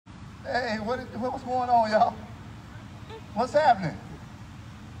Hey, what's going on, y'all? What's happening?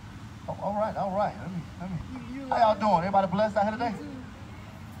 Oh, all right. Let me. How y'all doing? Everybody blessed out here today?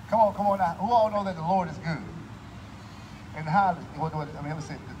 Come on now. Who all know that the Lord is good? And how, what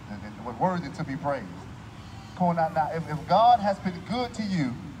worthy to be praised. Come on now. If God has been good to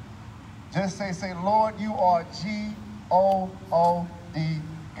you, just say, Lord, you are G-O-O-D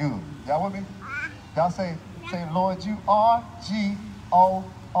good. Y'all with me? Y'all say, Lord, you are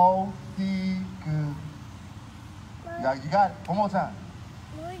G-O-O-D good. Y'all, you got it? One more time.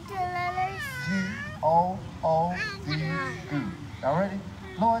 G-O-O-D good. Y'all ready?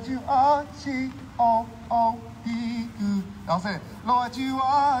 Lord, you are G-O-O-D good. Y'all say it. Lord, you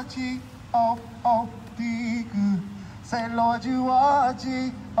are G-O-O-D good. Say, Lord, you are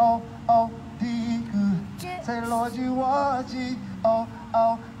G-O-O-D good. Say, Lord, you are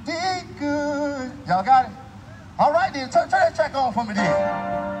G-O-O-D good. Y'all got it? All right, then. Turn that track on for me, then.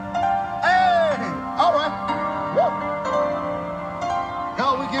 Hey! All right. Woo.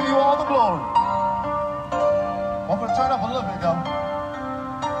 God, we give you all the glory. I'm going to turn up a little bit, though.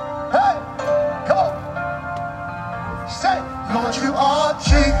 Hey! Come on. Say, Lord, you are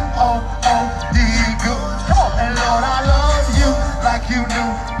G-O-O-D good. Come on. And Lord, I love you like you knew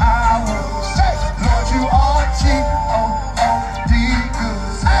I would. Say, Lord, you are G-O-O-D good.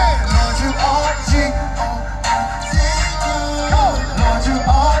 Hey, Lord, you are G-O-O-D good. Come on. Lord, you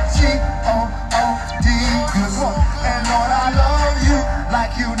are G-O-O-D good. Come on. And Lord, I love you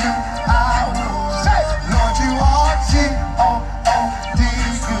like you knew I would. Say, Lord, you are G-O-O-D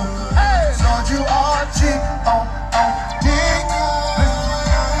good. Hey, Lord, you are G-O-O-D good.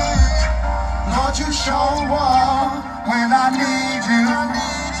 Lord, you show up when I need you.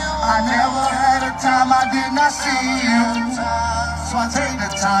 I never had a time I did not see you. So I take the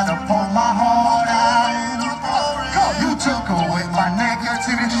time to pour my heart out. You took away my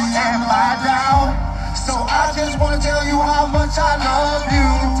negativity and my doubt. So I just want to tell you how much I love you.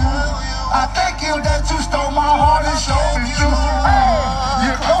 I thank you that you stole my heart and showed me you. Hey,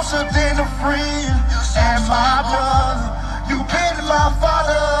 you're closer than a friend and my brother. You've been my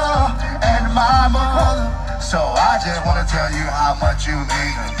father and my mother. So I just want to tell you how much you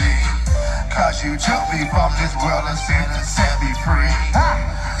mean to me. Cause you took me from this world of sin and set me free.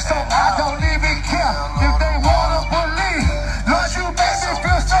 So I don't even care if they want to believe. Lord, you make me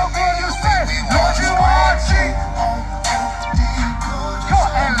feel so good. You say, Lord, you are G-O-O-D good.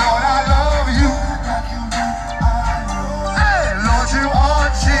 And Lord, I love you. Hey, Lord, you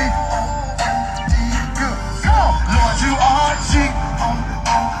are G-O-O-D good. Lord, you are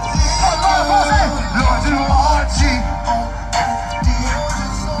G-O-O-D good. Lord, you are G-O-O-D good.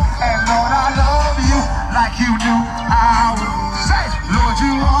 And Lord, I love you like you knew I would. Say, Lord,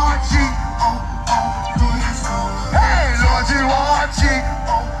 you are G-O-O-D good. Hey, Lord, you are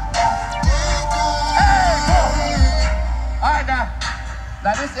G-O-O-D good. Hey, go. All right,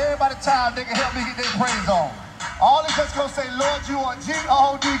 now this everybody time they can help me get their praise on. All of us gonna say, Lord, you are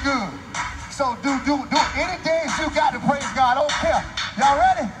G-O-D good. So do any dance you got to praise God. I don't care. Y'all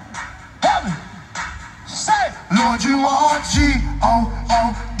ready? Help me. Say, Lord, you are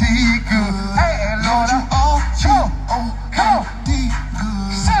G-O-O-D good. Hey, and Lord, you are G-O-O-D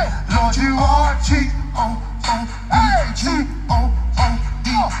good. Say, Lord, you are G-O-O-D, G-O-O-D,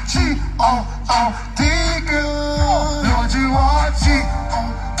 G-O-O-D good. Lord, you are G-O-O-D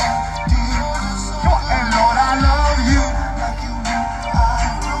good. And Lord, I love you.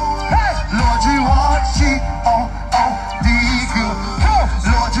 Hey, Lord, you are G-O-O-D good.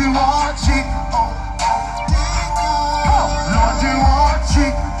 Lord, you are G-O-O-D good. Lord, you are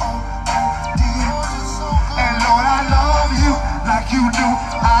G-O-O-D good. And Lord, I love you like you knew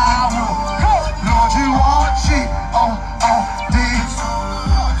I would. Lord, you are G-O-O-D.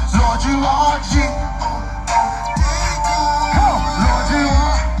 Lord, you are G-O-O-D good. Lord, you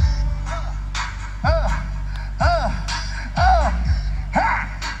are.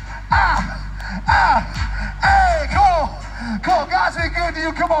 Hey, come on. God's been good to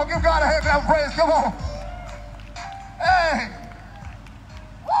you. Come on, give God a hand clap of praise. Come on. Hey.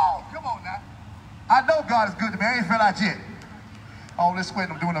 Whoa, come on now. I know God is good to me. I ain't fell out yet. All this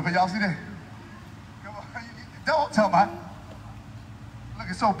sweating I'm doing up here. Y'all see that? Come on. Don't tell me.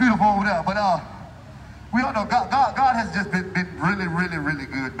 Looking so beautiful over there. But we all know God has just been really, really, really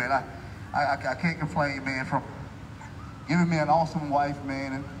good, man. I can't complain, man, from giving me an awesome wife,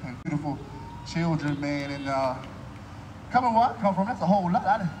 man, and beautiful children, man, and coming where I come from, that's a whole lot.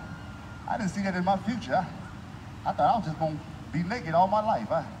 I didn't see that in my future. I thought I was just going to be naked all my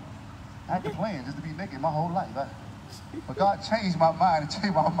life. I had to plan just to be naked my whole life. But God changed my mind and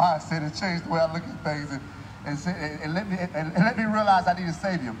changed my mindset and changed the way I look at things and let me realize I need a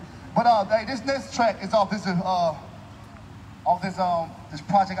Savior. But hey, this next track is off this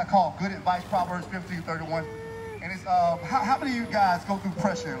project I call Good Advice, Proverbs 15:31. And it's how many of you guys go through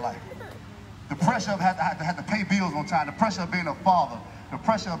pressure in life? The pressure of have to pay bills on time, the pressure of being a father, the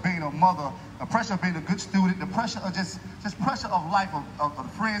pressure of being a mother, the pressure of being a good student, the pressure of just pressure of life,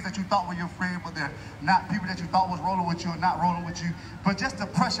 of friends that you thought were your friend, but they're not, people that you thought was rolling with you or not rolling with you, but just the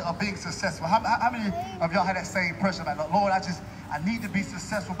pressure of being successful. How many of y'all had that same pressure? Like, Lord, I need to be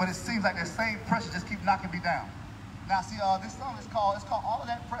successful, but it seems like that same pressure just keeps knocking me down. Now, see, this song is called All of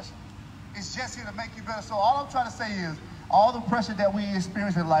That Pressure. It's just here to make you better. So all I'm trying to say is, all the pressure that we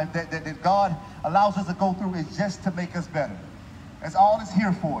experience in life, that God allows us to go through, is just to make us better. That's all it's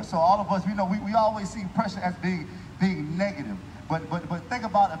here for. So all of us, we always see pressure as being negative. But think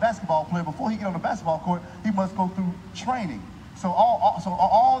about a basketball player. Before he get on the basketball court, he must go through training. So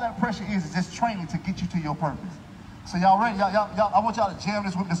all that pressure is just training to get you to your purpose. So y'all ready? Y'all, I want y'all to jam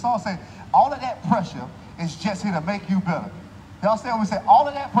this with me. The song saying, all of that pressure is just here to make you better. Y'all say what we say? All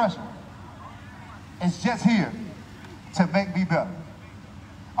of that pressure is just here to make me better.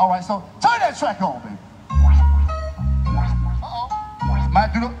 All right, so turn that track on, baby. Uh-oh.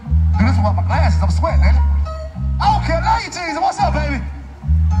 Might do this with my glasses. I'm sweating, ain't it? I don't care. Love you, Jesus. What's up, baby?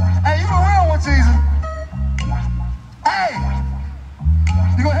 Hey, you the real one, Jesus. Hey,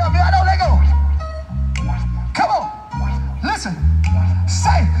 you gonna help me out? Don't let go. Come on. Listen.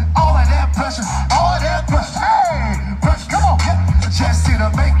 Say all of that pressure, all of that pressure. Hey, pressure. Come on. Just here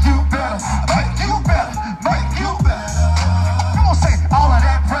to make you better, make you better, make you better. Come on, say all of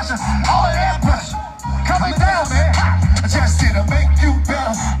that pressure, all of that pressure. Coming down, man. Just here to make you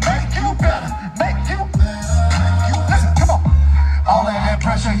better, make you better, make you better. Listen, come on. All of that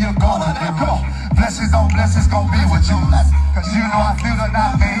pressure you're going through. Come on. Blessings on blessings gonna be with you. Cause you know I feel the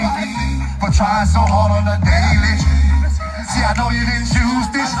not baby for trying so hard on the daily. See, I know you didn't choose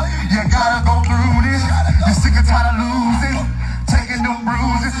this. You gotta go through this. You're sick and tired of losing, taking them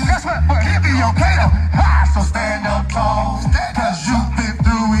bruises. Guess what? But it be okay though. So stand up tall, cause you've been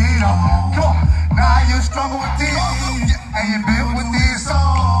through it all. Come on. Now you struggle with this, and you build with this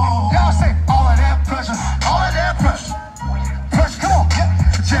song. Y'all say all of that pressure, all of that pressure. Pressure, come on.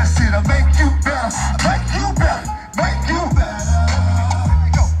 Just here to make you better, make you better, make you better.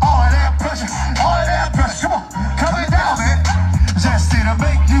 All of that pressure, all of that pressure. Come on, coming down, man. Just here to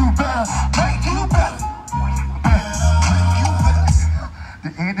make you better, make you better. The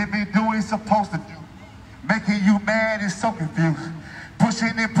enemy do what he's supposed to do, making you mad and so confused,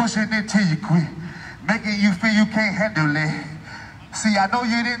 pushing it till you quit, making you feel you can't handle it. See, I know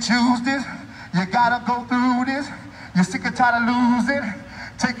you didn't choose this, you gotta go through this, you're sick and tired of losing,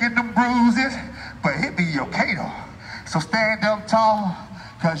 taking them bruises, but it be okay though. So stand up tall,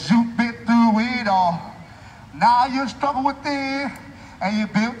 cause you've been through it all. Now you struggle with it, and you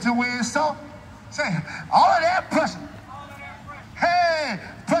built to win. So, say, all of that pressure. Hey,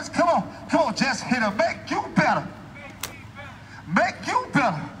 pressure, come on, just here to make you better. Make you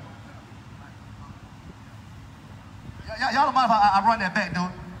better. Y'all don't mind if I run that back, dude?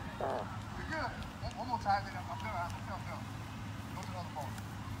 Yeah. One more time, then I'm done. Go to the other phone.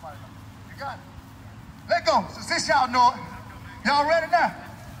 You got it. Let go. So since y'all know it, y'all ready now?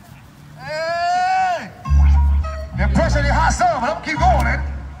 Hey! That pressure in hot sun, but I'm gonna keep going, man.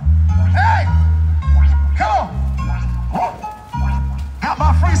 Hey! Come on! Whoa. Got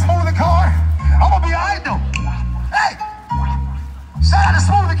my free smoothie card. I'm gonna be alright though. Hey! Shout out to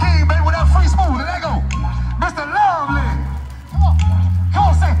Smoothie King, baby, with that free smoothie. There you go. Mr. Lovely. Come on. Come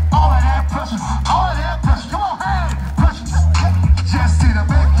on, say all of that pressure. All of that pressure. Come on, hey! Pressure. Just here to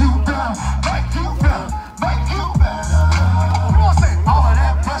make you better. Make you better. Make you better. Come on, say all of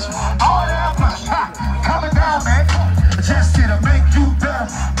that pressure. All of that pressure. Coming down, man. Just here to make you better.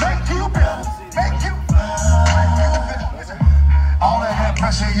 Make you better. Make you better. All of that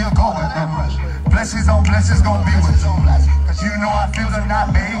pressure you're going through. Blessings on blessings gonna be with you. Cause you know I feel the not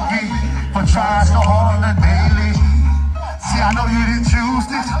making for trying so hard on the daily. See, I know you didn't choose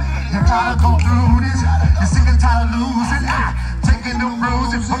this. You gotta go through this. You're sick and tired of losing, taking them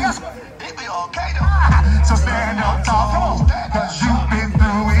bruises. But guess what? It be okay though. So stand up tall, come on. Cause you've been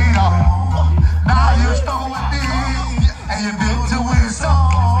through it all. Now you're strong with this, and you built to win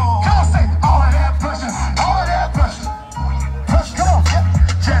song. Come on, say all of that pressure, all of that pressure. Pressure, come on.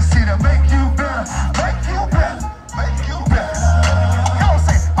 Just here to make you better, make you better, make you better. Come on,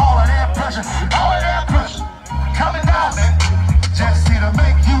 say all of that pressure, all of that pressure. Coming down, man. Just here to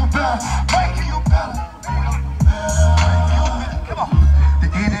make you better, make you better. Come on. The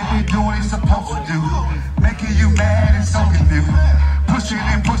enemy doing what he's supposed to do, making you mad and so confused, pushing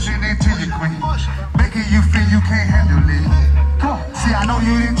it till you quit, making you feel you can't handle it.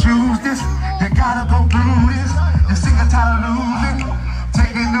 choose this. You gotta go through this. You're sick and tired of losing.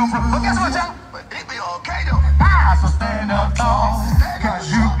 Taking new from. But guess what, y'all? But it be okay though. So stand up tall,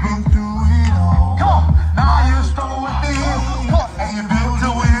 cause you've been through it all. Come on, now you're strong with me, and you built to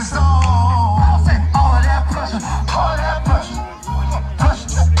win song. Say all of that pressure,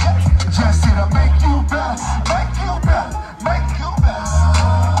 pressure, just here to make you better, make you better, make you better.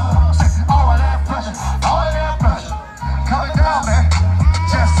 Say all of that pressure, coming down, man.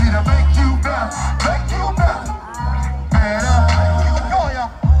 Just here to make you better, better. Go on, y'all.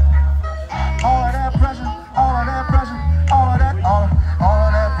 All of that pressure, all of that pressure, all of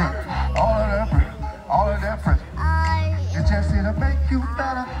that pressure. It's just here to make you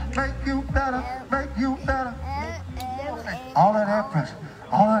better, make you better, make you better. All of that pressure,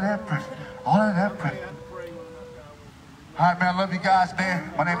 all of that pressure, all of that pressure. All right, man, I love you guys,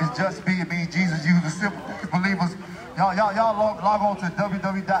 man. My name is J.U.S.T. It means Jesus used the simple believers. Y'all log on to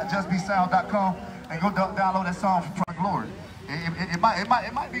www.justbesound.com and go download that song from Glory. It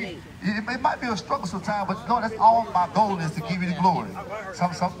might be a struggle sometimes, but Lord, that's all my goal is to give you the glory.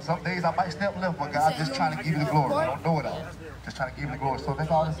 Some days I might step left, but God, I'm just trying to give you the glory. I don't know it all. Just trying to give you the glory. So that's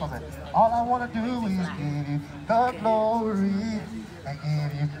all this song says. All I want to do is give you the glory and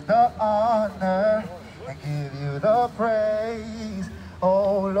give you the honor and give you the praise.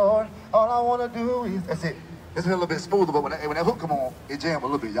 Oh Lord, all I want to do is, that's it. It's a little bit smoother, but when that hook come on, it jam a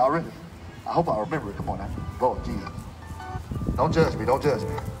little bit. Y'all ready? I hope I remember it. Come on now. Lord Jesus. Don't judge me, don't judge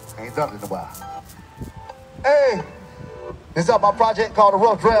me. I ain't done it in a while. Hey, this is my project called The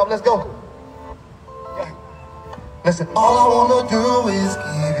Rough Draft. Let's go. Yeah. Listen, all I wanna do is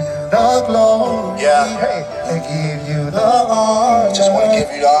give you the glory. Yeah. Hey, and give you the honor. Just wanna give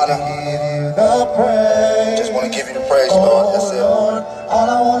you the honor. And give you the praise. Just wanna give you the praise, Lord. That's it. Lord, all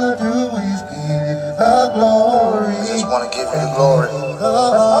I wanna do is give you the glory. Just wanna give you the glory. That's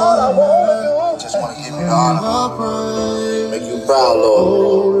all I wanna do. Just wanna give you the honor. Make you proud,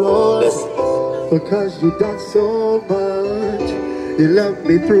 Lord. Listen. Because you done so much. You love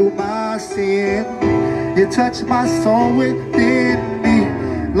me through my sin. You touch my soul within me.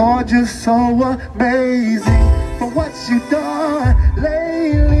 Lord, you're so amazing for what you done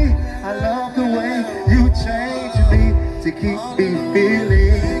lately. I love the way you change me to keep me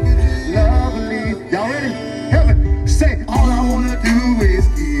feeling lovely. Y'all ready? Help me. Say, all I wanna do is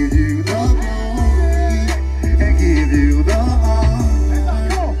give you the glory and give you the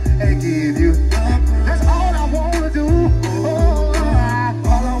honor and give you. That's all I wanna do. Oh,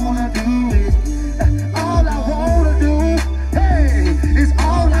 all I wanna do is, all I wanna do. Hey, it's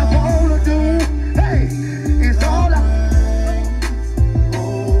all I wanna do. Hey, it's all I.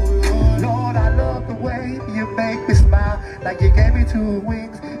 Lord, I love the way you make me smile, like you gave me 2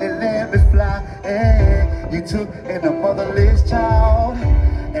 wings and let me fly. And you took in a motherless child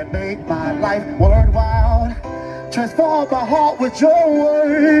and made my life worthwhile. Transformed my heart with your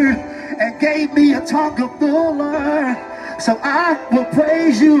word and gave me a tongue of the learn. So I will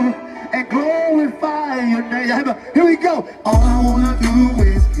praise you and glorify your name. Here we go. All I wanna do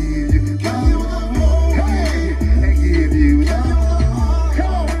is give you the glory and give you the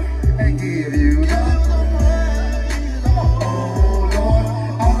glory and give you the praise. Oh Lord,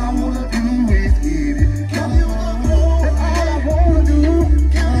 all I wanna do is give you the glory. That's all I wanna do.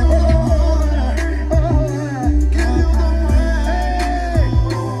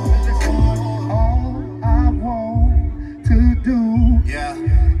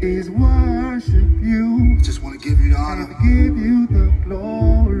 Is worship you. Just want to give you the honor. And give you the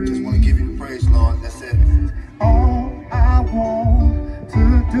glory. Just want to give you the praise, Lord. That's it. All I want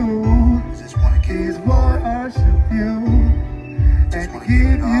to do Just want to give is you the glory. worship you and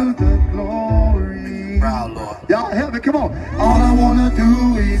give you the glory. Make you proud, Lord. Y'all help me, come on. All I want to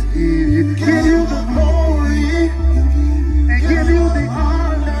do is give you the glory and give you the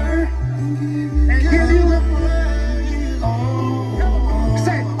honor and give you the praise.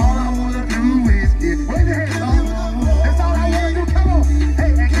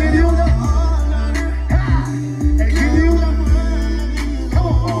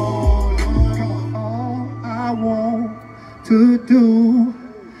 To do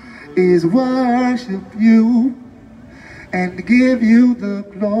is worship you and give you the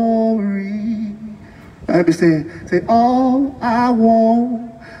glory. Let me say, all I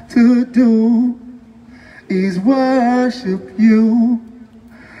want to do is worship you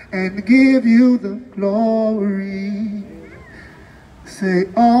and give you the glory. Say,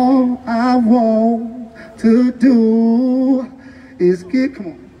 all I want to do is give,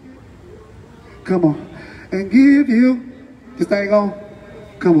 come on, and give you. This thing on?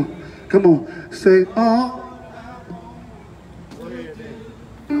 Come on. Say, all.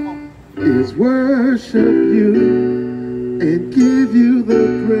 is worship you and give you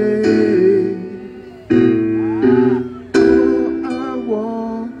the praise. All I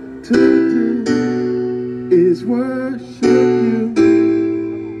want to do is worship you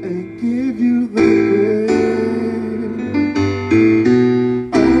and give you the praise.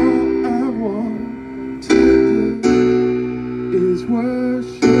 All I want to do is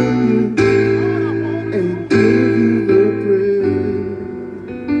worship you and give you the praise.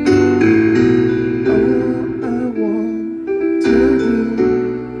 All I want to do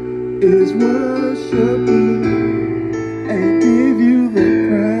is worship you and give you the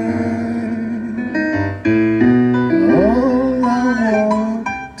praise. All I want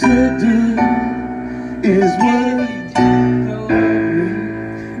to do is worship you,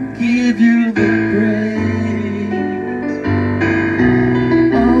 give you the praise.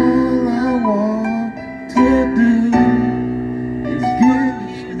 All I want to do is give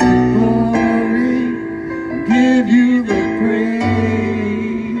you the glory, give you the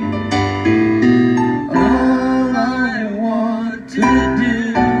praise. All I want to do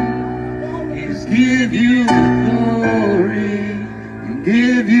is give you the glory and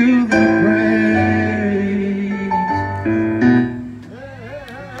give you the praise.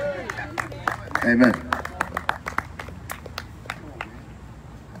 Amen.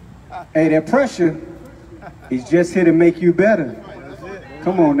 Hey, that pressure is just here to make you better.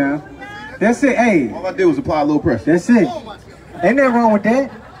 Come on now. That's it. Hey, All I did was apply a little pressure. that's it. Ain't nothing wrong with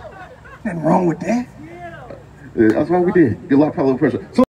that. Nothing wrong with that. That's what we did. Did a lot of pressure. So